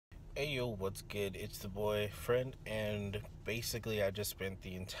Hey yo, what's good? It's the boy Friend, and basically I just spent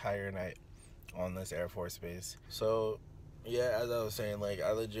the entire night on this Air Force base. So yeah, as I was saying, like I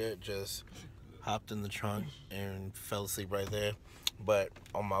legit just hopped in the trunk and fell asleep right there. But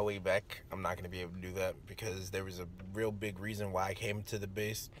on my way back, I'm not gonna be able to do that because there was a real big reason why I came to the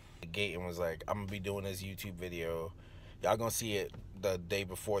base. The gate and was like, I'm gonna be doing this YouTube video. Y'all gonna see it the day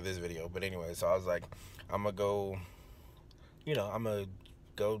before this video. But anyway, so I was like, I'm gonna go, I'm gonna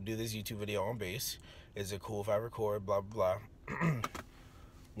go do this YouTube video on base. Is it cool if I record? Blah blah blah.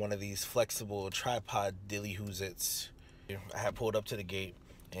 One of these flexible tripod dilly whoozits. I had pulled up to the gate,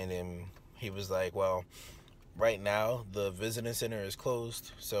 and then he was like, "Well, right now the visiting center is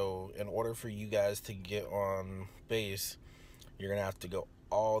closed, so in order for you guys to get on base, you're gonna have to go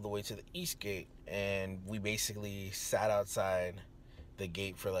all the way to the east gate." And we basically sat outside the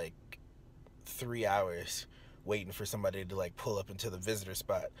gate for like 3 hours waiting for somebody to like pull up into the visitor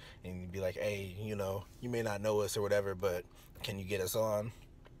spot and be like, hey, you may not know us or whatever, but can you get us on?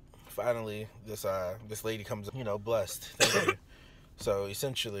 Finally, this lady comes, blessed. Thank you. So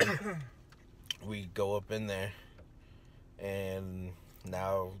essentially, we go up in there, and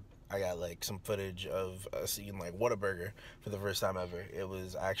now I got like some footage of us eating like Whataburger for the first time ever. It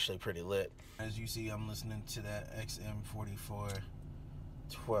was actually pretty lit. As you see, I'm listening to that XM44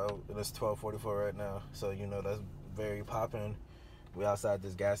 12, it's 12:44 right now, so that's very popping. We outside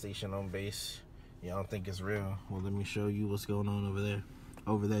this gas station on base. Y'all don't think it's real? Well, let me show you what's going on over there.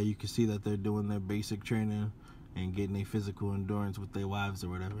 Over there you can see that they're doing their basic training and getting their physical endurance with their wives or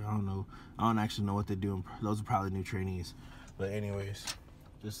whatever. I don't actually know what they're doing. Those are probably new trainees. But anyways,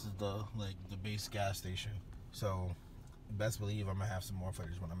 this is the base gas station, so best believe I'm gonna have some more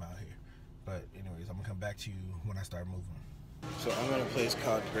footage when I'm out here. But anyways, I'm gonna come back to you when I start moving. So I'm at a place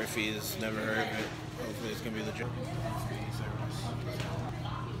called Griffey's. Never heard of it. Hopefully it's gonna be legit.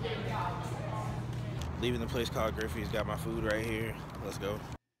 Leaving the place called Griffey's. Got my food right here. Let's go.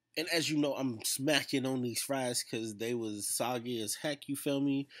 And as you know, I'm smacking on these fries because they was soggy as heck. You feel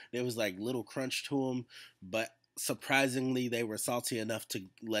me? There was like little crunch to them, but surprisingly they were salty enough to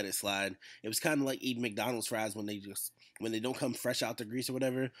let it slide. It was kind of like eating McDonald's fries when they don't come fresh out the grease or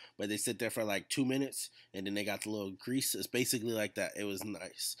whatever, but they sit there for like 2 minutes and then they got the little grease. It's basically like that. It was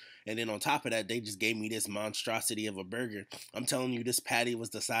nice. And then on top of that, they just gave me this monstrosity of a burger. I'm telling you, this patty was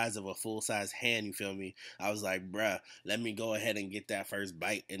the size of a full-size hand, you feel me? I was like, bruh, let me go ahead and get that first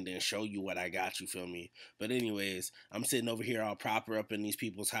bite and then show you what I got, you feel me? But anyways, I'm sitting over here all proper up in these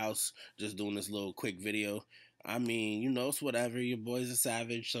people's house, just doing this little quick video. I mean, it's whatever. Your boy's a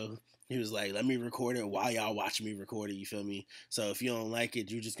savage, so he was like, let me record it while y'all watch me record it, you feel me? So if you don't like it,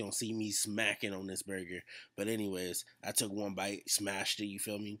 you're just gonna see me smacking on this burger. But anyways, I took one bite, smashed it, you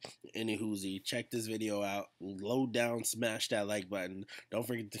feel me? Anywhoozy, check this video out. Load down, smash that like button. Don't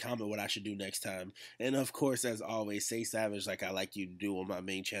forget to comment what I should do next time. And of course, as always, stay savage like I like you to do on my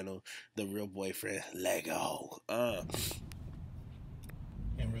main channel, The Real Boyfriend. Lego. And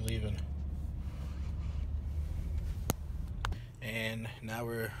we're leaving. And now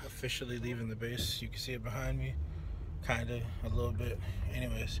we're officially leaving the base. You can see it behind me, kinda, a little bit.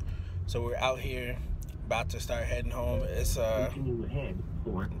 Anyways, so we're out here, about to start heading home. It's like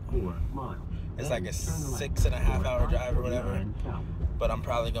a 6.5 hour drive or whatever, but I'm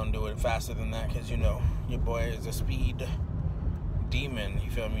probably gonna do it faster than that because your boy is a speed demon, you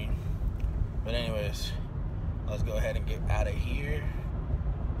feel me? But anyways, let's go ahead and get out of here.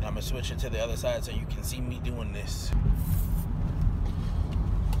 And I'm gonna switch it to the other side so you can see me doing this.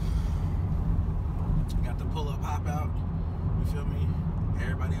 Got the pull-up hop out, you feel me?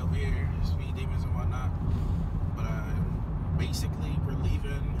 Everybody over here, speed demons and whatnot. But basically we're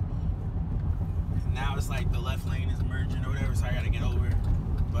leaving. Now it's like the left lane is merging or whatever, so I gotta get over.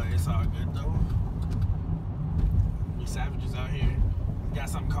 But it's all good though. We savages out here. Got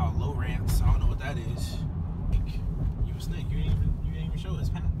something called low ramps. I don't know what that is. You a snake? You didn't even show us.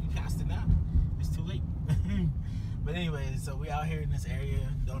 You passed it now. It's too late. But anyway, so we out here in this area.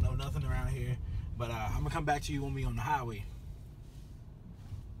 Don't know nothing around here. But I'm gonna come back to you when we on the highway.